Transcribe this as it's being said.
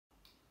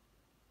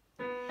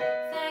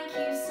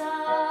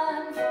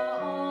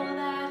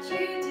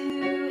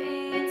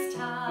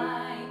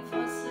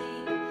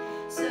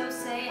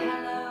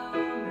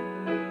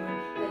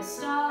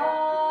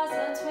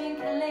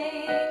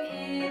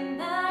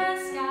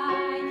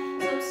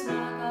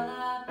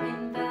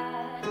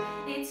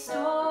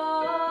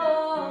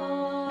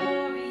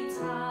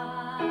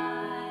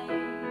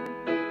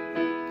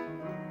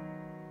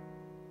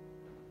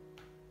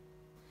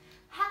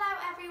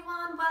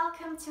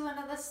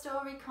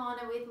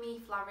corner with me,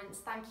 Florence.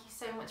 Thank you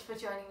so much for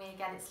joining me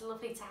again. It's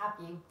lovely to have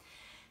you.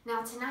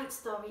 Now tonight's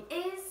story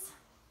is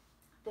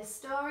the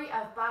story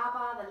of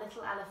Babar the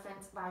Little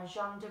Elephant by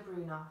Jean de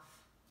Brunhoff.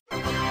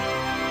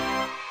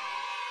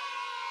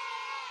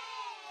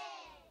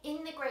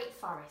 In the great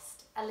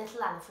forest, a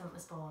little elephant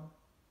was born.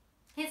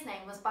 His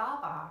name was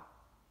Babar.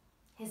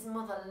 His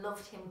mother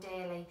loved him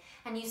dearly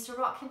and used to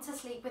rock him to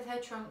sleep with her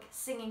trunk,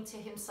 singing to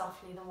him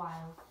softly the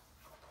while.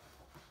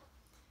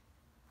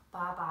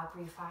 Babar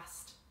grew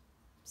fast.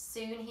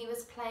 Soon he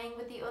was playing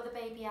with the other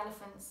baby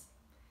elephants.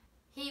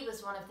 He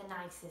was one of the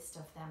nicest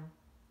of them.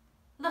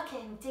 Look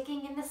at him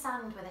digging in the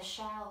sand with a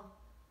shell.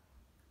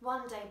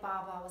 One day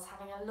Babar was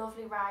having a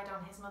lovely ride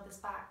on his mother's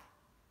back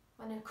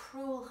when a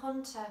cruel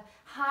hunter,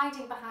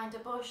 hiding behind a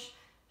bush,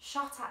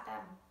 shot at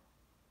them.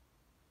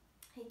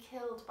 He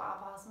killed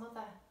Babar's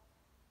mother.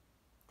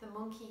 The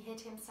monkey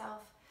hid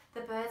himself,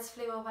 the birds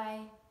flew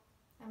away,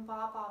 and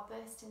Babar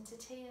burst into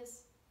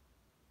tears.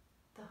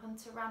 The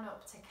hunter ran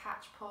up to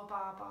catch poor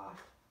Babar.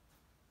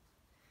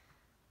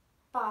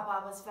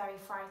 Babar was very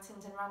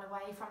frightened and ran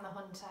away from the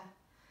hunter.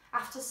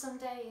 After some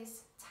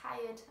days,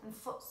 tired and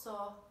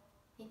footsore,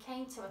 he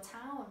came to a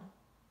town.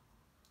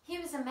 He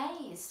was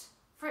amazed,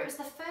 for it was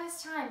the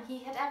first time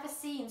he had ever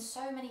seen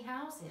so many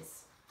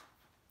houses.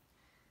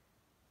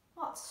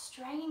 What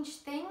strange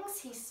things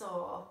he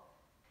saw!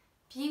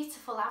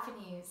 Beautiful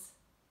avenues,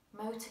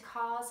 motor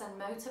cars and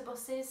motor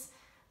buses,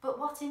 but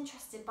what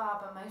interested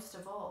Babar most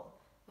of all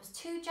was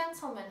two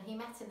gentlemen he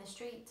met in the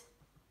street.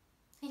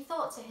 He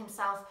thought to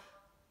himself,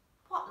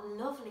 what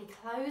lovely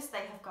clothes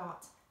they have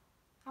got.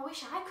 I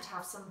wish I could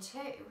have some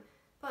too,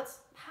 but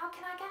how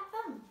can I get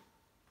them?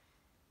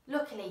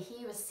 Luckily,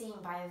 he was seen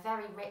by a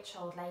very rich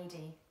old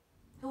lady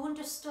who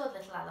understood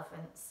little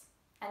elephants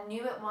and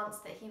knew at once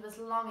that he was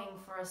longing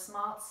for a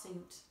smart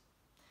suit.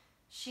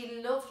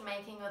 She loved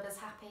making others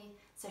happy,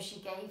 so she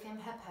gave him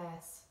her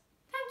purse.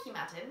 Thank you,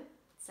 madam,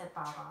 said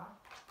Babar.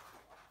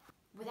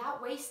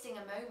 Without wasting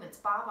a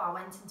moment, Babar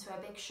went into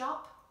a big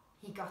shop.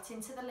 He got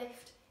into the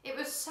lift. It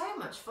was so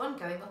much fun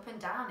going up and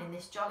down in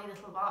this jolly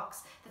little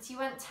box that he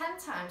went 10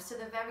 times to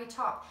the very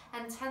top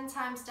and 10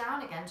 times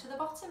down again to the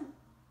bottom.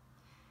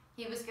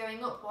 He was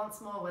going up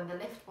once more when the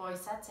lift boy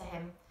said to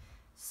him,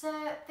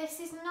 "Sir, this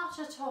is not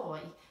a toy.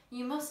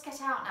 You must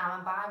get out now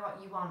and buy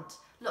what you want.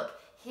 Look,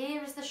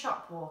 here is the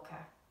shop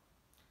walker."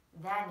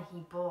 Then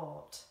he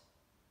bought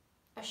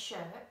a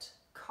shirt,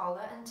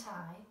 collar and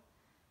tie,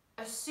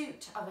 a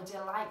suit of a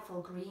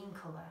delightful green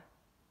colour,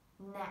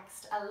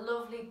 next a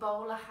lovely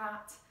bowler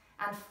hat,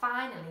 and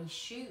finally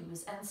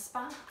shoes and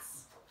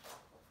spats.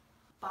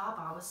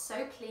 Babar was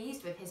so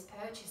pleased with his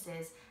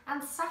purchases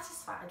and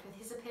satisfied with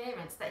his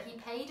appearance that he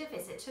paid a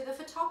visit to the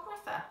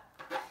photographer.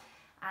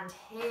 And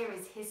here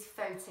is his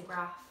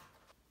photograph.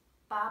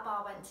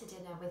 Babar went to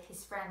dinner with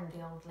his friend,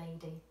 the old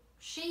lady.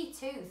 She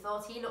too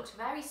thought he looked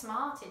very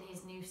smart in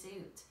his new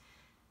suit.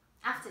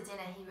 After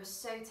dinner he was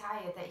so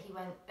tired that he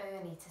went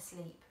early to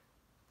sleep.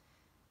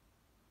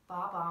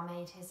 Babar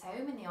made his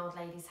home in the old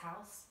lady's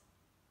house.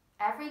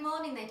 Every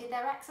morning they did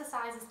their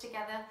exercises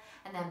together,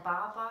 and then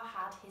Babar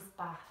had his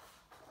bath.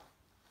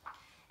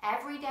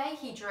 Every day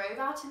he drove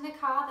out in the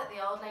car that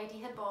the old lady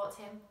had bought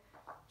him.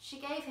 She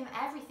gave him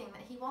everything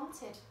that he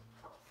wanted.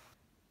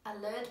 A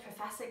learned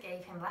professor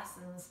gave him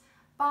lessons.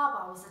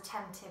 Babar was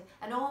attentive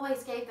and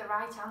always gave the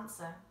right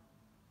answer.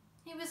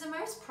 He was a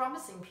most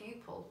promising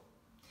pupil.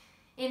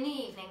 In the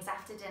evenings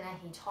after dinner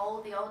he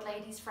told the old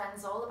lady's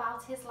friends all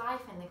about his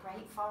life in the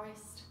great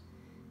forest.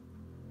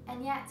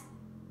 And yet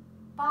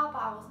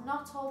Babar was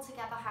not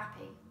altogether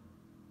happy.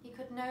 He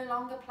could no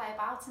longer play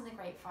about in the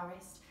great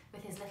forest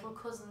with his little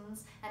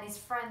cousins and his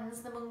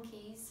friends the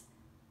monkeys.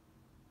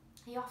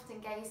 He often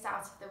gazed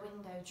out of the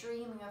window,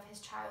 dreaming of his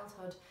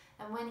childhood,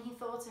 and when he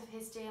thought of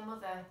his dear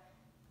mother,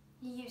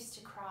 he used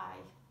to cry.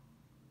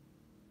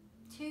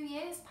 2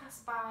 years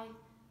passed by.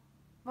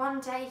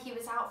 One day he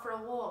was out for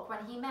a walk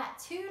when he met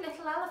two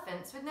little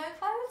elephants with no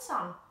clothes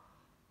on.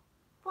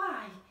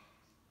 "Why,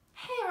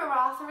 here are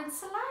Arthur and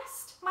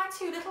Celeste, my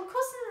two little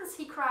cousins,"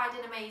 he cried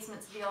in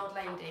amazement to the old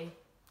lady.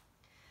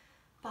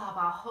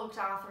 Babar hugged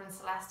Arthur and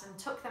Celeste and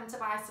took them to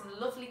buy some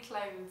lovely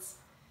clothes.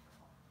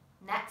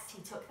 Next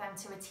he took them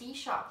to a tea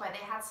shop where they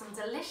had some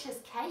delicious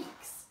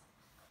cakes.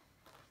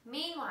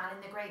 Meanwhile,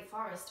 in the great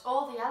forest,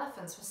 all the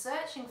elephants were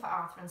searching for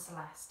Arthur and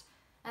Celeste,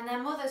 and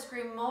their mothers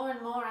grew more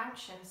and more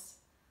anxious.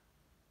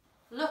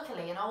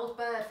 Luckily, an old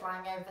bird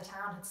flying over the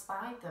town had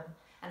spied them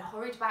and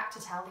hurried back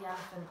to tell the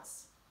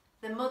elephants.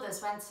 The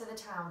mothers went to the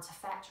town to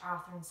fetch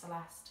Arthur and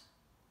Celeste.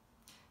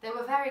 They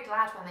were very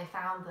glad when they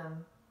found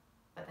them,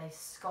 but they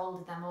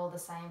scolded them all the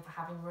same for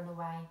having run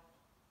away.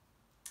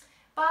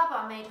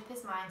 Babar made up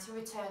his mind to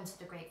return to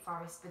the great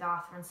forest with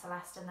Arthur and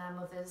Celeste and their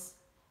mothers.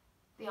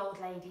 The old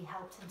lady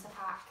helped him to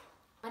pack.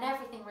 When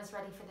everything was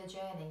ready for the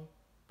journey,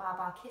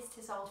 Babar kissed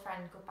his old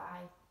friend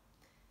goodbye.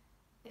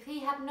 If he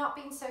had not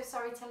been so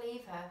sorry to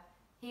leave her,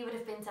 he would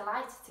have been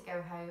delighted to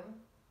go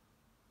home.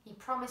 He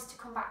promised to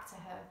come back to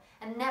her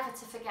and never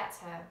to forget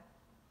her.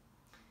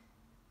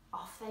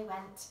 Off they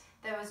went.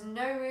 There was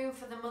no room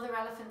for the mother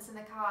elephants in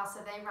the car, so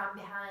they ran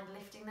behind,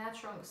 lifting their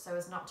trunks so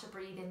as not to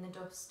breathe in the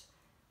dust.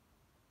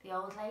 The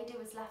old lady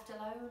was left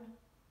alone,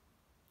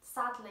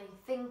 sadly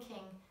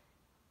thinking,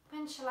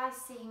 when shall I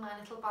see my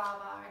little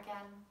Babar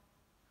again?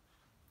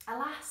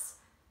 Alas,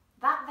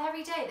 that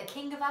very day the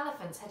king of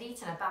elephants had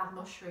eaten a bad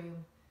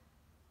mushroom.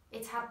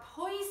 It had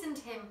poisoned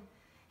him.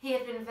 He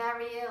had been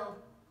very ill,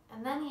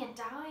 and then he had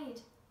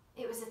died.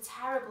 It was a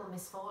terrible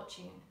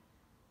misfortune.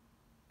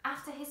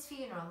 After his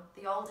funeral,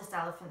 the oldest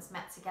elephants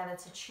met together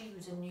to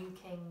choose a new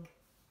king.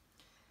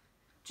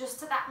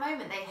 Just at that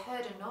moment they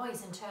heard a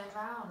noise and turned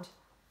round.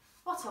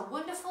 What a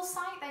wonderful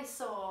sight they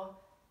saw!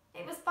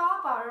 It was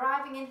Babar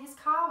arriving in his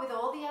car with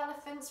all the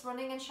elephants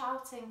running and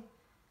shouting.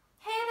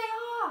 Here they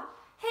are!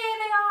 Here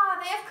they are!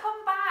 They have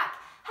come back!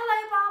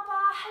 Hello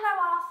Babar! Hello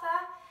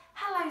Arthur!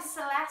 Hello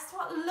Celeste!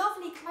 What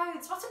lovely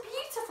clothes! What a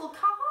beautiful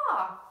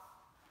car!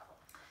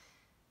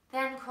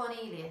 Then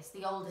Cornelius,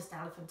 the oldest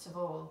elephant of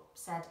all,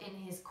 said in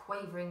his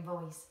quavering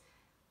voice,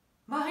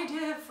 My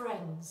dear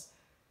friends,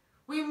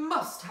 we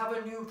must have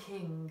a new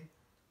king.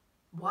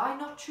 Why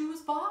not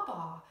choose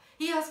Babar?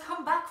 He has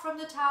come back from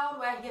the town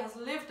where he has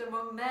lived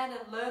among men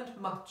and learned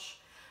much.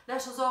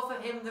 Let us offer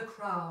him the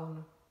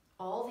crown.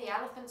 All the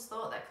elephants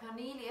thought that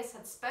Cornelius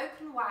had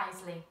spoken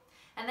wisely,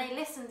 and they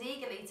listened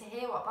eagerly to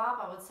hear what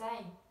Babar would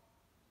say.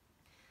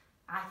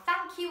 I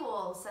thank you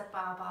all, said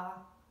Babar.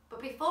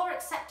 But before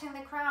accepting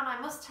the crown,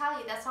 I must tell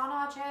you that on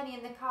our journey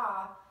in the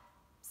car,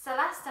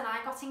 Celeste and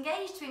I got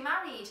engaged to be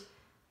married.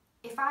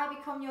 If I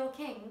become your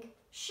king,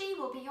 she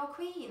will be your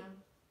queen.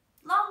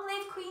 Long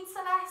live Queen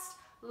Celeste!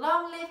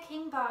 Long live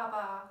King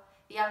Babar!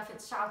 The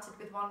elephants shouted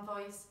with one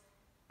voice,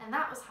 and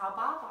that was how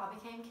Babar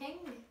became king.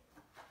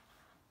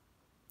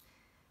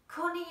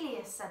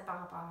 Cornelius, said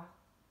Babar,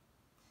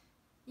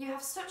 you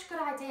have such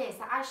good ideas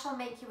that I shall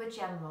make you a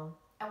general,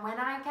 and when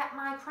I get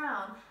my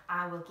crown,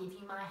 I will give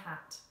you my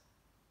hat.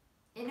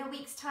 In a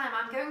week's time,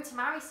 I'm going to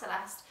marry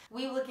Celeste.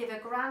 We will give a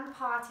grand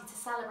party to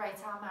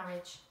celebrate our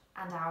marriage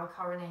and our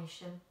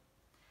coronation.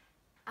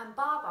 And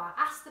Babar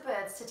asked the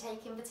birds to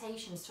take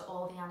invitations to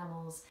all the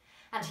animals,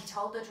 and he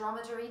told the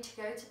dromedary to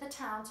go to the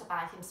town to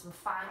buy him some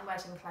fine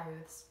wedding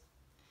clothes.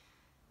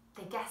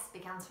 The guests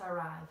began to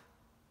arrive.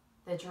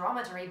 The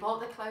dromedary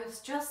bought the clothes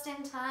just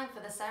in time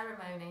for the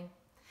ceremony.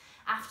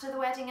 After the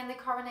wedding and the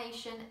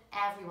coronation,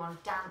 everyone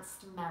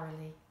danced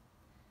merrily.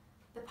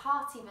 The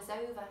party was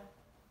over.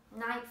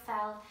 Night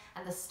fell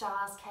and the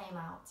stars came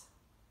out.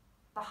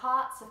 The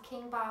hearts of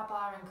King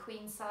Babar and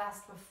Queen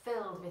Celeste were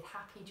filled with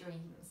happy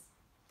dreams.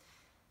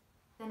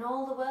 Then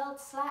all the world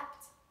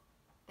slept.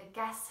 The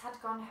guests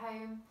had gone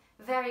home,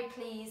 very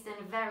pleased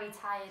and very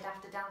tired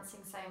after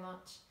dancing so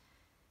much.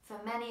 For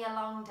many a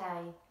long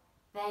day,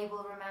 they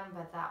will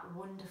remember that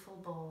wonderful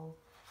ball.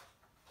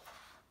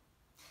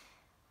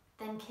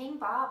 Then King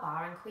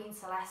Babar and Queen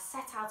Celeste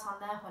set out on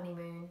their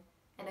honeymoon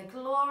in a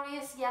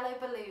glorious yellow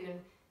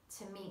balloon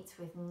to meet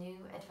with new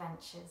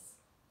adventures.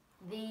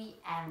 The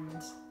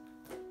end.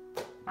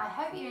 I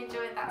hope you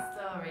enjoyed that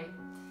story.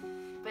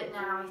 But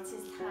now it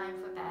is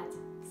time for bed.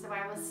 So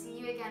I will see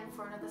you again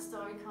for another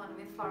Story Corner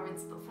with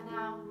Florence. But for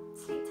now,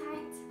 sleep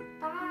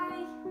tight.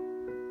 Bye.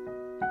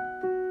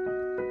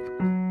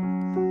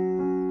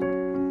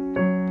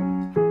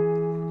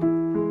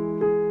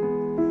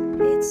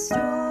 It's